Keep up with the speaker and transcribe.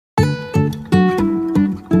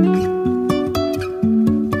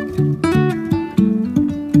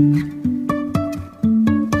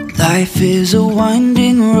Life is a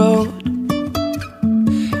winding road,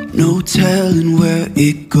 no telling where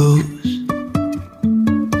it goes.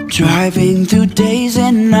 Driving through days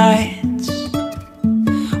and nights,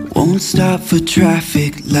 won't stop for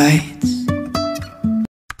traffic lights.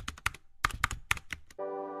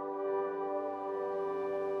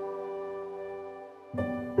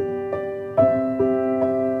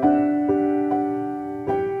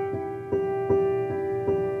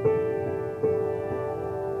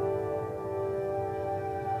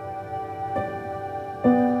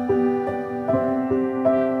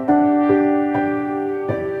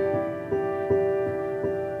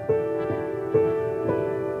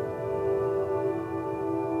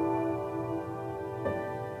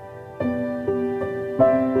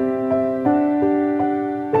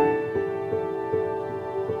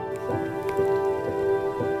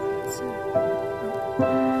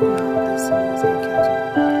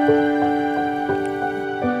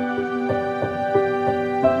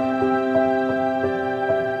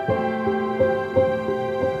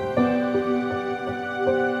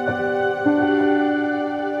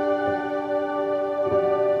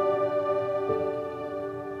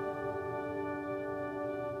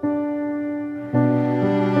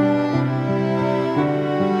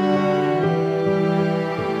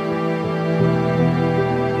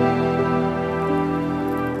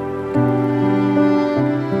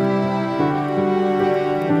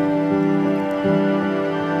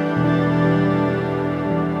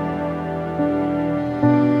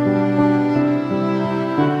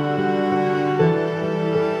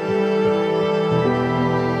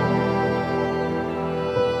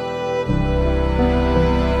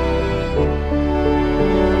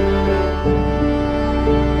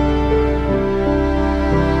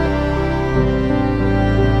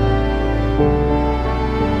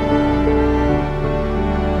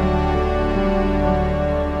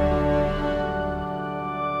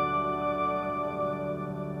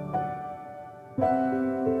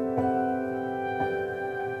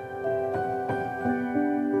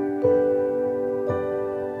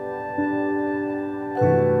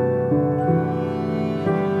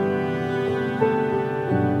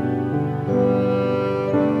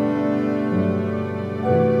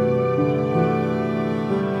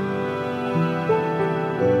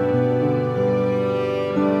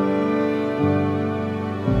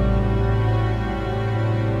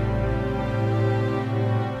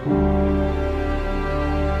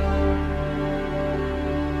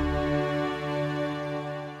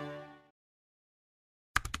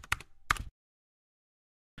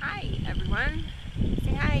 Everyone,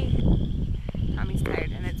 say hi. Tommy's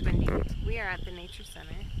tired and it's windy. We are at the Nature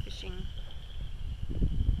Center fishing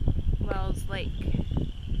Wells Lake. Can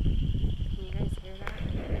you guys hear that?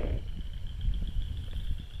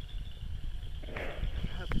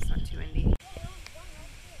 I hope it's not too windy.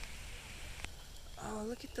 Oh,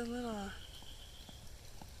 look at the little...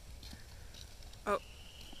 Oh.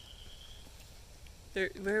 There,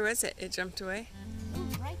 where was it? It jumped away?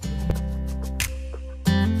 Right.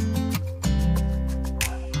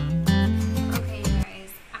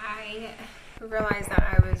 Realized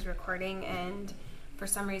that I was recording and for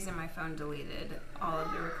some reason my phone deleted all of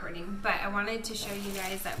the recording, but I wanted to show you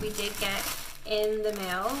guys that we did get in the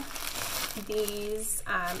mail these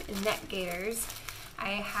net gators.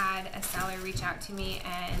 I had a seller reach out to me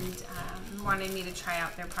and wanted me to try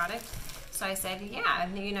out their product, so I said, yeah,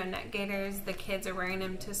 you know, net gators, the kids are wearing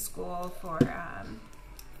them to school for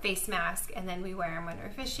face mask, and then we wear them when we're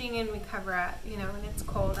fishing and we cover up, you know, when it's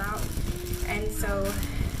cold out. And so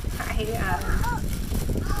I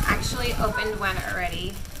actually opened one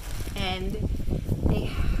already, and they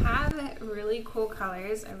have really cool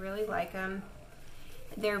colors. I really like them.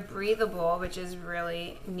 They're breathable, which is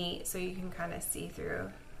really neat, so you can kind of see through,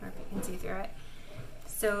 or if you can see through it.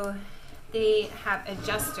 So they have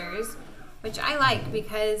adjusters, which I like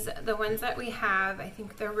because the ones that we have, I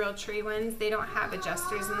think the Real Tree ones, they don't have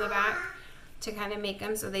adjusters in the back to kind of make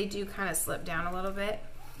them, so they do kind of slip down a little bit.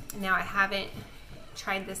 Now I haven't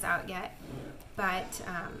tried this out yet, but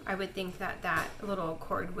I would think that that little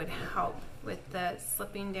cord would help with the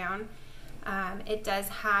slipping down. It does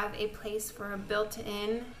have a place for a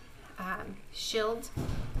built-in shield.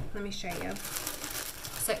 Let me show you.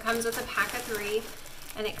 So it comes with a pack of 3,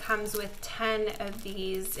 and it comes with 10 of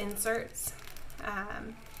these inserts,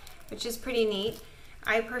 which is pretty neat.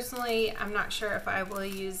 I personally, I'm not sure if I will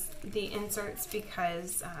use the inserts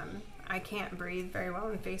because I can't breathe very well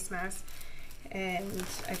in face masks, and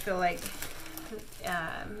I feel like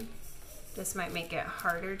this might make it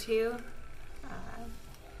harder to.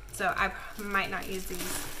 So I might not use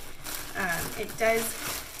these. It does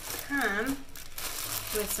come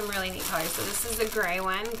with some really neat colors. So this is the gray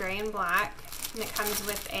one, gray and black, and it comes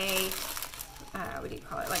with a, what do you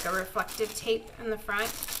call it, like a reflective tape in the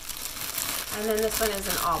front. And then this one is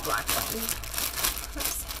an all black one,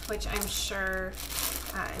 oops, which I'm sure,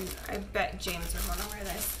 and I bet James would want to wear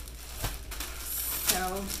this.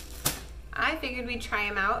 So I figured we'd try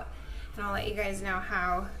them out, and I'll let you guys know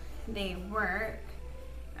how they work.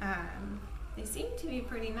 They seem to be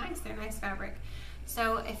pretty nice. They're nice fabric.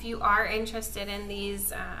 So if you are interested in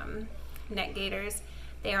these neck gaiters,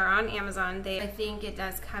 they are on Amazon. I think it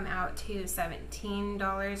does come out to $17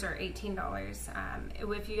 or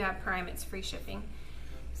 $18. If you have Prime, it's free shipping.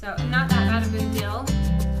 So not that bad of a deal.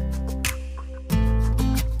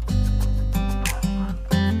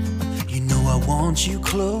 You know I want you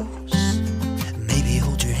close, maybe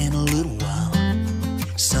hold your hand a little while.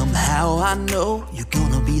 Somehow I know you're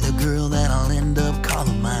gonna be the girl that I'll end up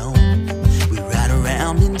calling my own. We ride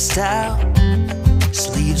around in style,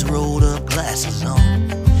 sleeves rolled up, glasses on,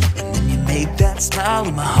 and then you make that smile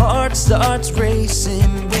and my heart starts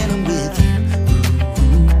racing when I'm with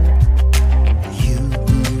you.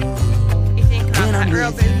 You think about that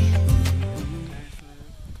real big?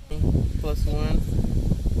 +1.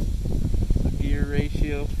 Gear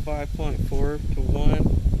ratio 5.4 to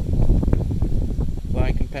 1.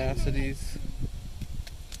 Line capacities.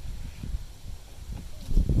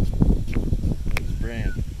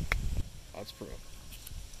 Brand. Odds Pro.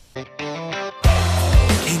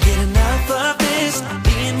 Can't get enough of this.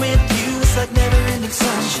 Being with you is like never-ending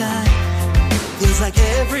sunshine. Feels like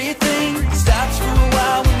everything stops for a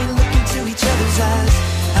while when we look into each other's eyes.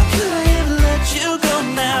 How could I ever let you go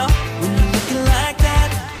now when you're looking like that?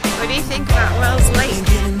 What do you think about Wells Lake? Can't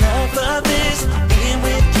get enough of this. Being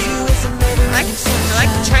with you is a never-ending sunshine. I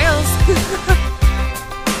like the trails.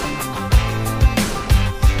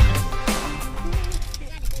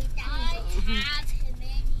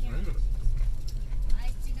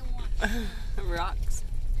 Rocks.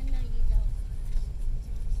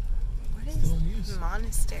 What is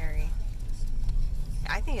monastery?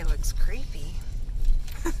 I think it looks creepy.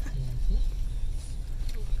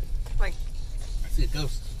 Like, I see a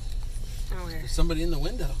ghost. oh, where? There's somebody in the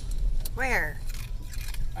window. Where?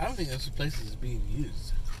 I don't think this place is being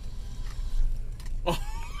used. Oh,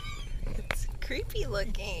 It's creepy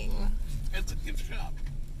looking. it's a gift shop.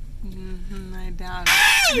 I doubt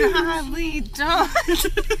it. Golly, don't.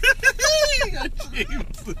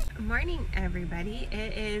 Morning, everybody.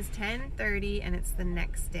 It is 10:30 and it's the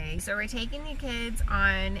next day. So we're taking the kids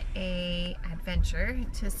on a adventure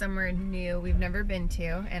to somewhere new we've never been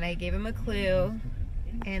to, and I gave them a clue,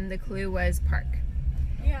 and the clue was park.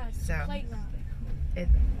 Yeah, it's So playground.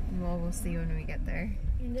 Well, we'll see when we get there.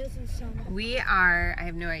 And this is some. We are, I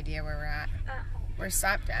have no idea where we're at. We're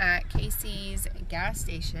stopped at Casey's gas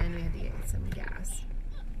station. We had to get some gas.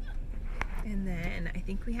 And then I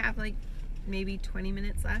think we have like maybe 20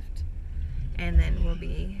 minutes left. And then we'll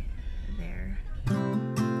be there.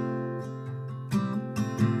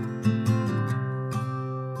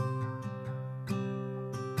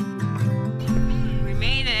 We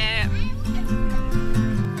made it.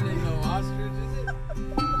 Ain't no ostrich, is it? It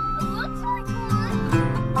looks like one.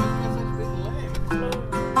 That's such big legs.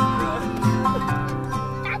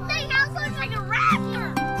 That thing else looks like a raptor.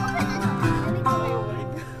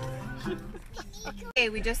 Okay,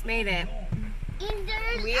 we just made it. And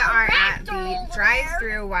there's We a are at raptor the over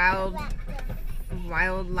drive-through there.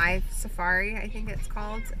 wildlife safari, I think it's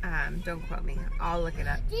called. Don't quote me. I'll look it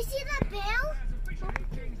up. Do you see that bell?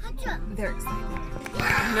 Hunter. They're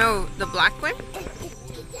excited. No, the black one?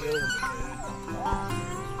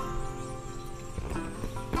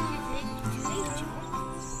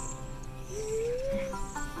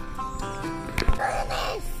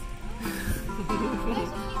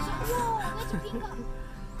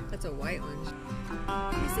 That's a white one.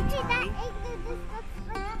 Is it Tommy?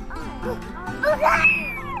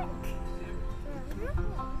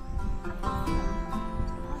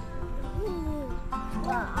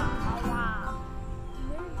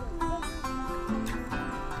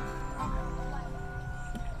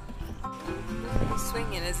 He's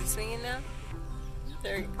swinging. Is he swinging now?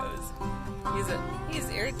 There he goes. He's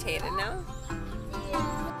irritated now.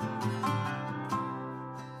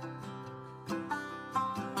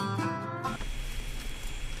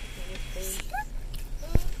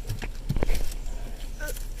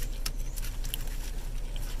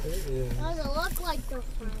 Doesn't look like they're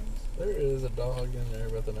friends. There is a dog in there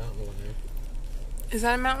with a mountain lion. Is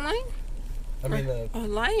that a mountain lion? I mean, A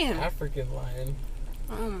lion. African lion.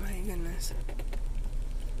 Oh my goodness.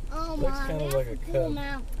 Oh Looks my, kind of we like have a to pull cub. them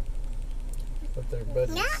out. But they're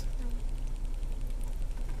buddies. Yeah.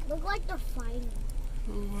 Look like they're fighting.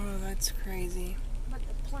 Whoa, that's crazy. But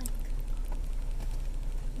the plank.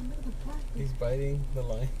 He's biting the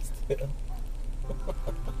lion's tail.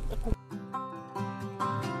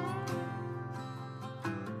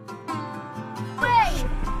 Wait!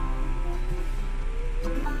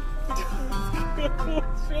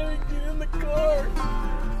 Trying to get in the car.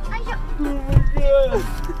 I don't. Oh my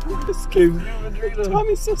god. This game's moving right on.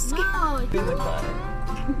 Tommy's so scared. No, In the car.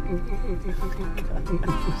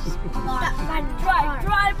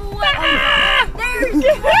 drive away! There's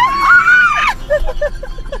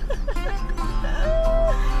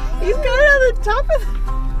He's going on the top of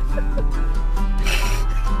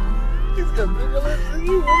He's got bigger lips than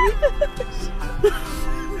you, mommy.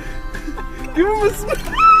 Give him a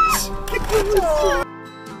smash. Give him a smash.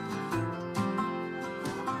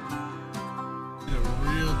 A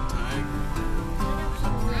real tiger.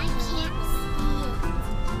 I can't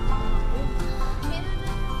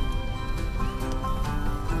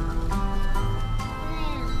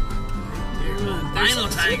Dino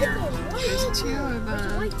tiger. There's two of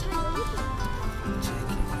them. White tiger.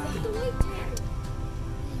 Look at the white tiger.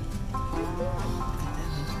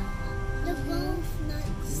 They're both not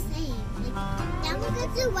the same. Like, that one got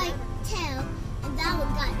the white tail, and that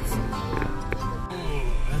one got the Oh,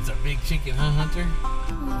 that's a big chicken, huh, Hunter?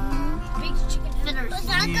 big chicken finners. But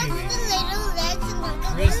that got the little legs and that got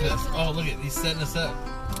the Christmas. Oh, look at he's setting us up.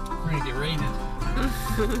 We're gonna get raided.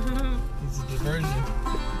 It's a diversion.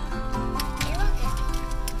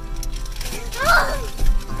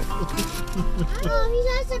 Oh, he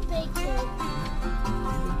has a big tail.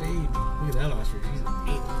 He's a baby. Look at that ostrich. He's a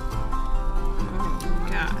baby. Oh,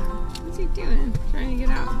 God. What's he doing? Trying to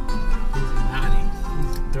get out. He's naughty.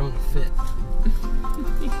 He's throwing a fit.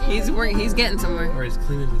 He's getting somewhere. Or he's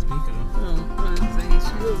cleaning his beak off. Oh, well, so he's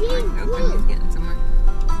trying to break it open. He's getting somewhere.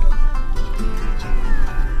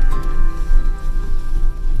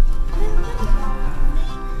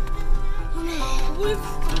 What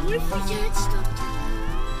if we can't stop time?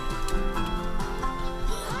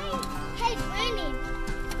 Hey, Granny.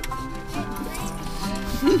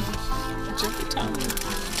 Jump the Tommy.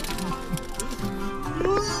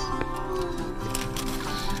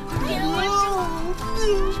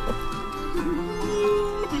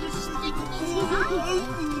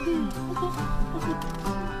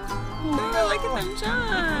 Look at them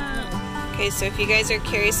jump. Okay, so if you guys are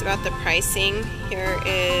curious about the pricing, here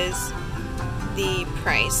is the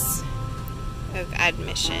price of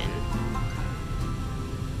admission.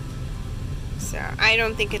 So I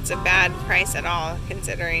don't think it's a bad price at all,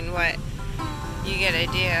 considering what you get to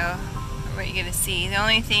do, or what you get to see. The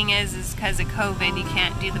only thing is because of COVID, you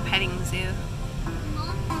can't do the petting zoo.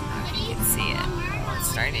 You can see it. Oh, it's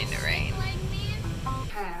starting to rain.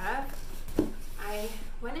 I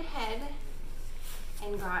went ahead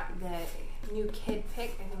and got the new Kidpik. I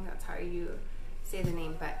think that's how you say the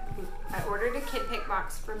name, but I ordered a Kidpik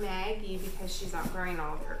box for Maggie because she's outgrowing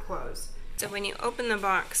all of her clothes. So when you open the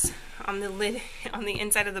box, on the lid, on the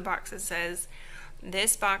inside of the box, it says,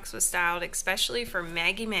 "This box was styled especially for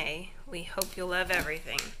Maggie May. We hope you'll love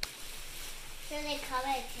everything." So they call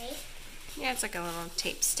it tape? Yeah, it's like a little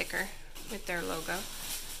tape sticker with their logo.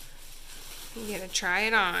 You get to try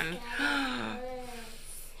it on.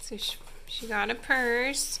 So she got a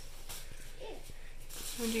purse.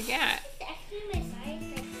 What'd you get?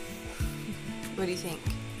 What do you think?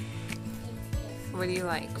 What do you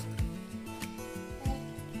like?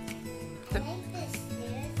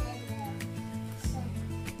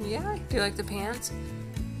 Yeah, do you like the pants?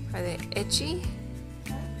 Are they itchy?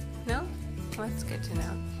 No? Well, that's good to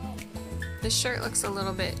know. The shirt looks a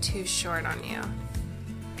little bit too short on you.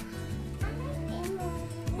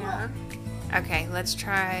 Yeah? Okay, let's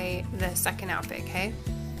try the second outfit, okay?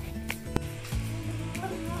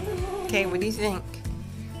 Okay, what do you think?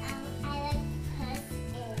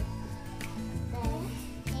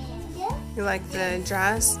 You like the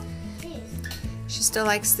dress? She still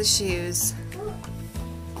likes the shoes.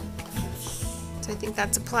 So I think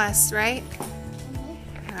that's a plus, right?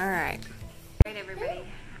 Alright. Alright, everybody.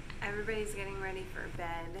 Everybody's getting ready for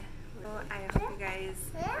bed. Well, I hope you guys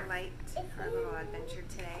liked our little adventure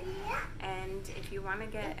today. And if you want to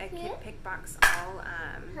get a Kidpik box, I'll go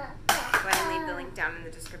ahead and leave the link down in the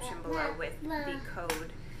description below with the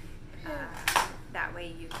code. That way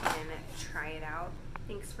you can try it out.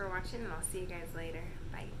 Thanks for watching, and I'll see you guys later.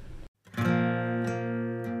 Bye.